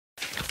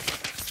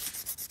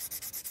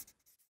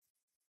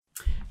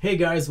Hey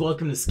guys,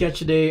 welcome to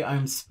Sketch a Day.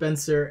 I'm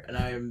Spencer and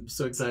I'm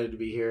so excited to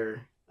be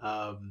here.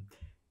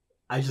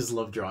 I just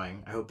love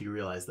drawing. I hope you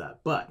realize that.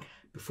 But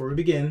before we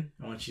begin,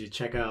 I want you to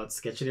check out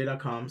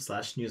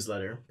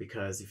sketchaday.com/newsletter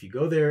because if you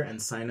go there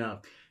and sign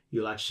up,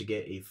 you'll actually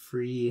get a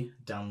free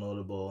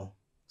downloadable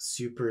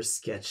super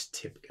sketch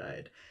tip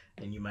guide.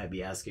 And you might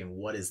be asking,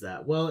 what is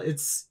that? Well,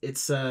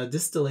 it's a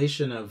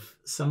distillation of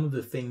some of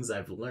the things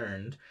I've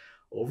learned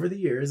over the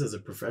years as a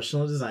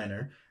professional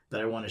designer that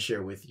I want to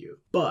share with you.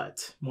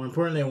 But more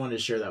importantly, I want to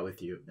share that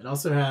with you. It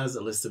also has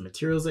a list of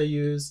materials I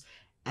use,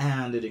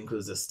 and it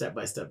includes a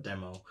step-by-step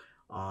demo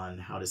on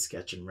how to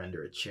sketch and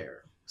render a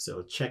chair.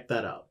 So check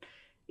that out.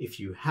 If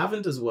you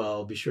haven't as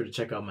well, be sure to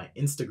check out my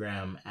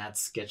Instagram at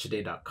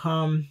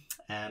sketchaday.com.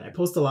 And I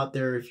post a lot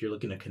there if you're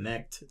looking to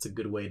connect. It's a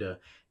good way to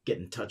get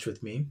in touch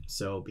with me.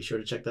 So be sure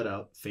to check that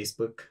out.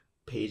 Facebook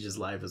page is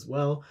live as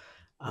well.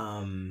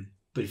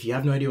 But if you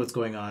have no idea what's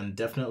going on,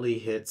 definitely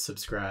hit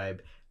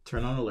subscribe.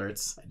 Turn on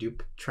alerts. I do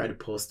try to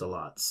post a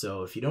lot.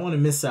 So if you don't want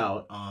to miss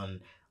out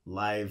on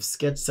live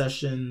sketch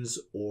sessions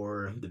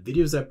or the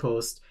videos I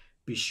post,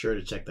 be sure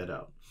to check that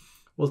out.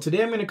 Well,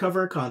 today I'm going to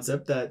cover a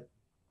concept that,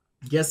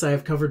 yes, I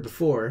have covered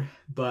before,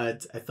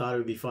 but I thought it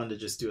would be fun to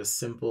just do a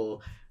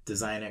simple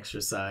design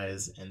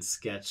exercise and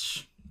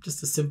sketch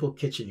just a simple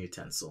kitchen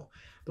utensil.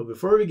 But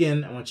before we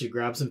begin, I want you to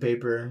grab some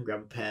paper,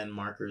 grab a pen,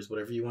 markers,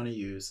 whatever you want to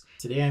use.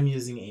 Today I'm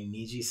using a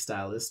Nugent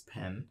stylus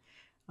pen.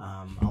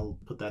 I'll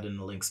put that in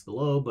the links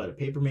below, but a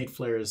Papermate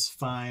flare is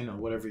fine, or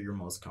whatever you're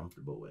most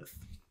comfortable with.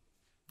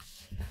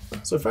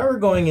 So if I were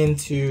going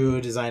into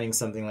designing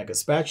something like a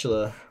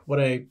spatula, what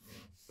I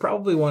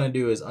probably want to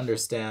do is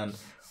understand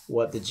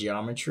what the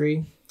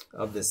geometry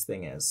of this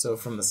thing is. So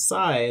from the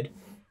side,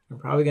 I'm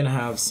probably going to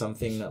have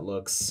something that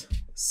looks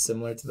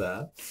similar to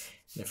that.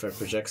 And if I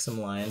project some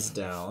lines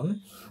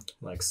down,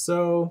 like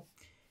so,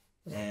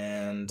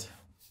 and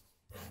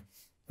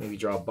maybe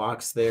draw a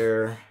box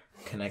there,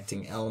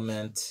 connecting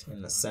element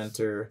in the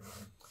center,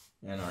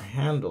 and our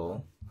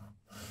handle,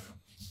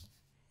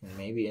 and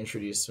maybe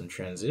introduce some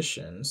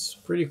transitions,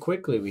 pretty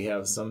quickly we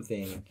have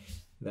something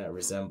that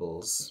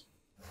resembles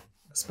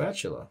a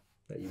spatula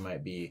that you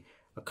might be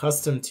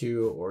accustomed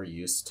to or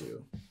used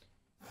to.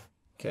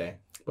 Okay,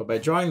 but by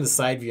drawing the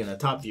side view and the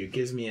top view, it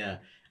gives me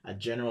a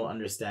general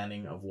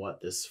understanding of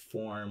what this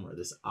form or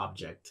this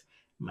object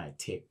might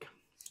take.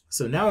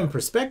 So now in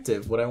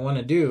perspective, what I want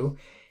to do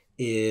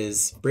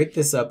is break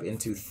this up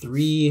into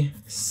 3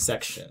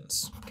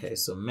 sections. Okay,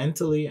 so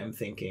mentally I'm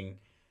thinking,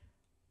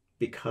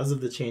 because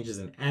of the changes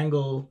in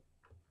angle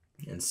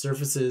and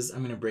surfaces, I'm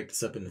going to break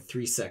this up into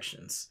 3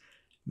 sections.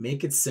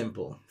 Make it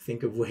simple.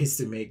 Think of ways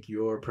to make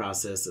your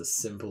process as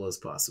simple as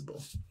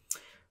possible.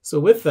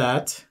 So with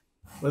that,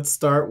 let's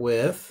start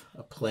with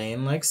a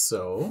plane like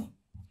so.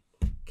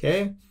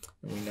 Okay,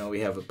 and we know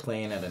we have a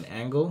plane at an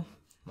angle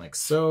like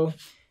so,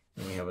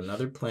 and we have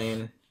another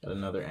plane at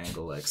another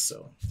angle like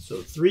so.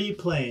 So 3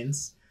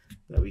 planes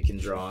that we can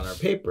draw on our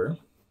paper.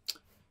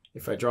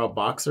 If I draw a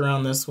box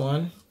around this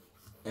one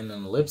and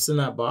an ellipse in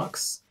that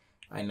box,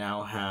 I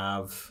now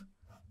have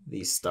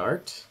the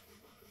start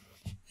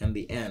and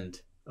the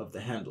end of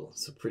the handle.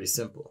 So pretty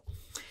simple.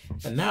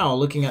 And now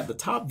looking at the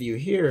top view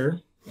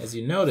here, as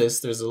you notice,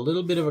 there's a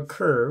little bit of a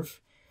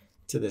curve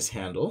to this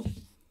handle.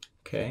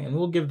 Okay, and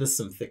we'll give this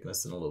some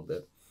thickness in a little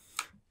bit.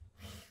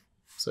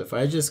 So if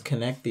I just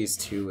connect these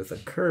two with a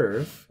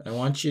curve, I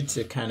want you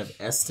to kind of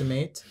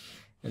estimate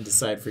and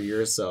decide for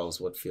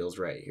yourselves what feels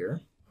right here.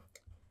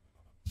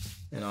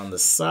 And on the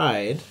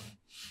side,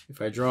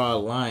 if I draw a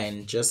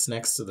line just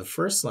next to the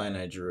first line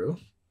I drew,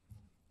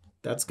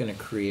 that's going to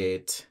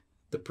create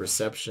the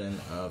perception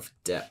of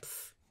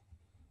depth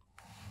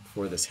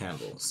for this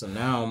handle. So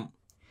now,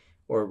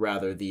 or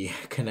rather the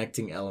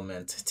connecting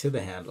element to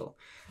the handle.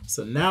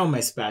 So now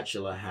my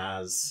spatula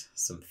has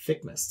some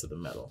thickness to the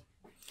metal.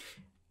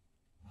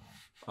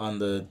 On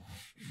the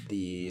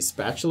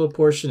spatula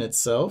portion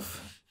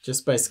itself,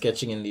 just by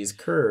sketching in these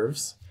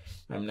curves,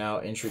 I'm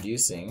now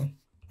introducing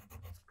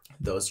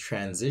those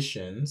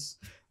transitions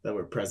that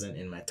were present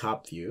in my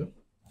top view.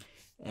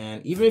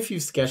 And even if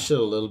you've sketched it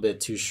a little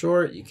bit too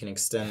short, you can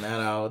extend that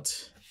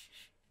out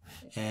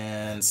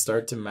and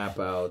start to map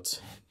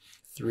out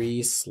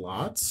 3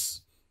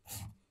 slots.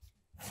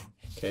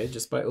 Okay,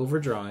 just by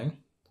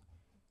overdrawing.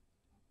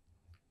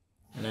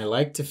 And I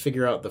like to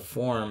figure out the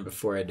form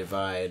before I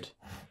divide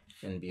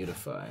and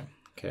beautify.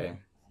 Okay,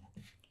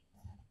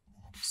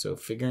 so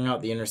figuring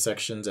out the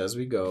intersections as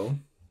we go,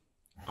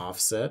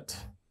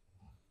 offset,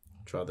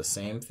 draw the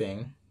same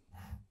thing,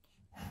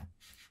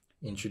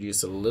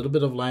 introduce a little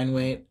bit of line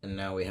weight, and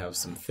now we have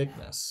some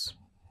thickness.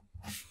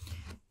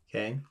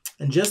 Okay,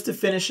 and just to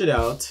finish it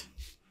out,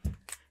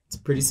 it's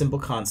a pretty simple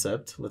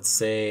concept. Let's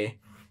say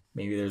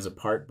maybe there's a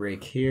part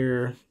break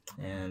here,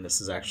 and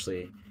this is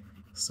actually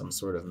some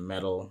sort of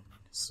metal.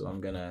 So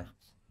I'm gonna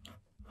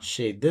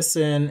shade this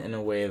in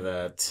a way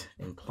that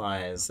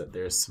implies that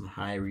there's some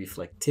high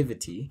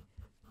reflectivity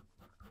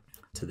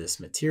to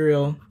this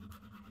material.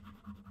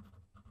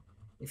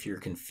 If you're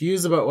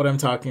confused about what I'm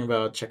talking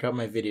about, check out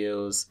my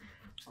videos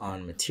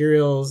on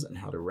materials and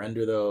how to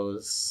render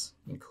those,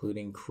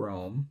 including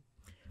chrome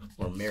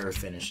or mirror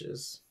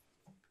finishes.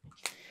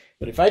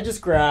 But if I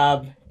just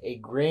grab a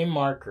gray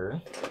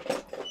marker,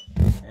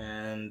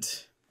 and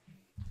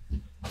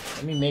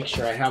let me make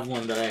sure I have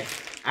one that I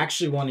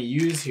actually want to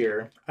use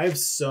here. I have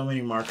so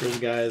many markers,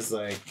 guys,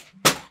 like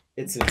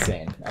it's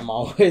insane. I'm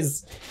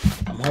always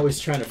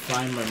trying to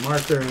find my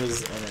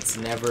markers, and it's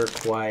never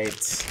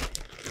quite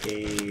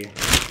a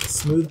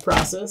smooth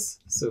process,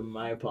 so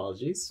my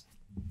apologies.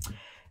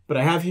 But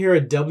I have here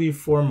a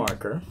W4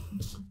 marker,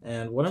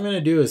 and what I'm going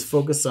to do is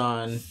focus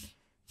on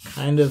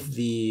kind of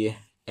the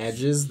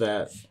edges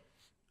that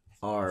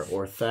are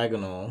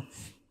orthogonal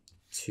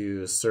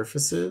to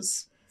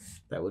surfaces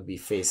that would be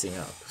facing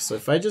up. So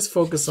if I just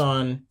focus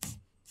on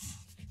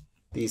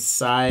these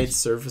side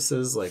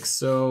surfaces like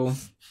so,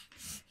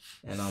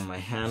 and on my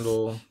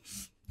handle,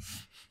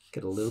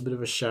 get a little bit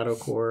of a shadow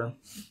core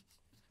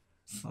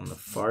on the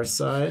far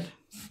side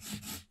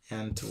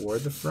and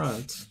toward the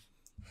front,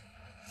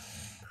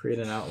 create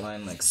an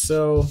outline like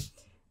so,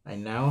 I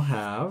now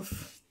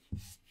have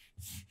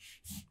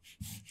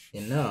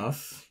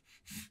enough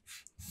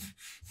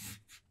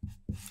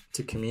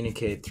to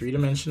communicate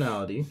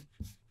three-dimensionality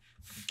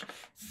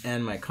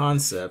and my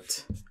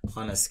concept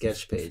on a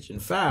sketch page. In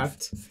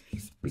fact,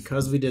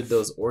 because we did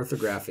those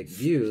orthographic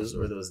views,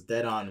 or those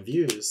dead-on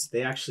views,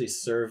 they actually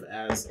serve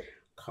as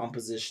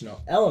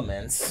compositional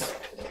elements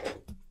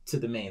to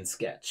the main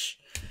sketch.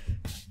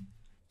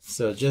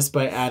 So just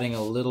by adding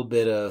a little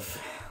bit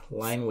of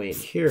line weight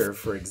here,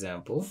 for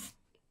example,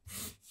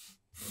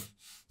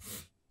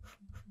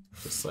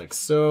 just like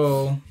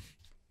so,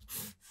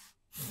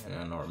 and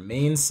on our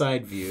main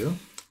side view,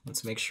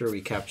 let's make sure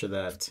we capture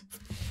that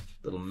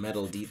little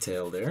metal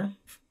detail there.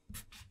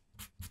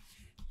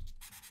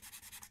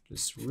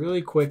 Just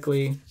really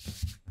quickly,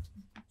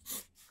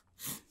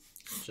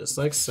 just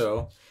like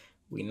so,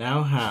 we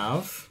now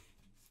have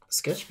a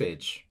sketch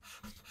page.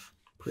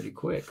 Pretty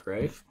quick,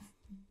 right?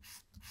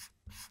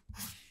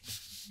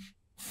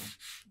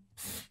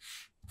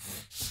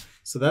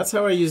 So that's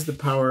how I use the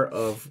power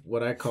of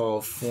what I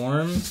call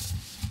form,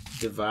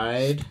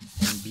 divide,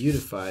 and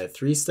beautify, a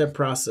three-step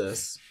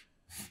process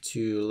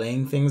to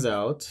laying things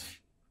out,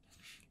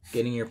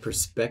 getting your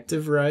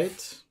perspective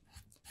right,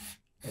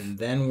 and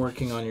then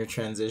working on your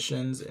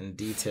transitions and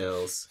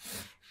details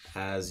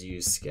as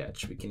you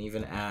sketch. We can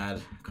even add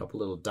a couple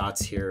little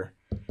dots here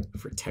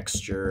for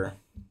texture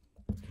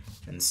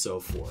and so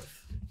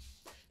forth.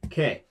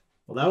 Okay,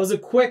 well that was a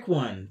quick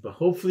one, but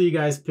hopefully you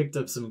guys picked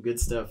up some good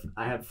stuff.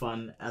 I had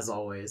fun as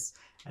always.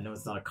 I know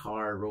it's not a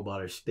car,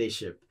 robot, or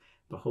spaceship,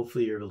 but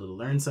hopefully you're able to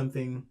learn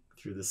something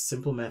through this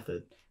simple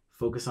method.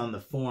 Focus on the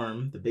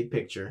form, the big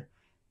picture,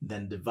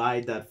 then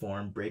divide that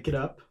form, break it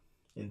up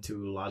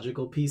into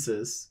logical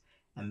pieces,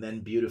 and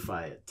then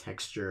beautify it,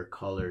 texture,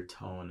 color,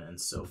 tone, and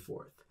so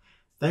forth.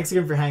 Thanks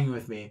again for hanging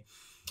with me.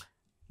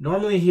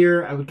 Normally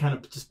here, I would kind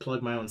of just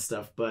plug my own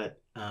stuff, but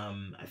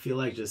I feel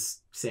like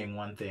just saying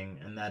one thing,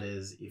 and that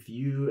is, if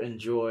you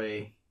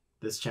enjoy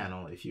this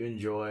channel, if you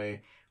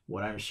enjoy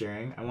what I'm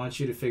sharing, I want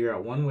you to figure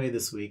out one way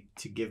this week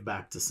to give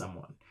back to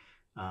someone.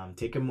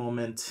 Take a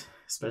moment,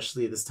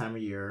 especially this time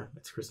of year,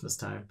 it's Christmas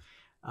time.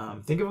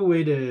 Think of a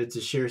way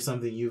to share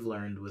something you've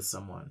learned with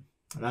someone.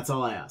 And that's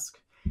all I ask,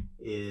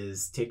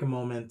 is take a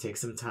moment, take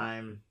some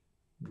time,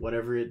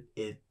 whatever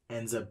it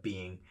ends up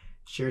being.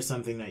 Share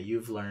something that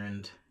you've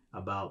learned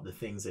about the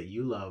things that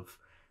you love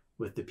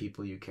with the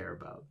people you care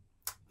about.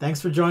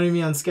 Thanks for joining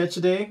me on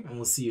Sketch-A-Day, and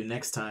we'll see you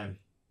next time.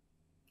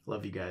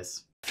 Love you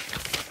guys.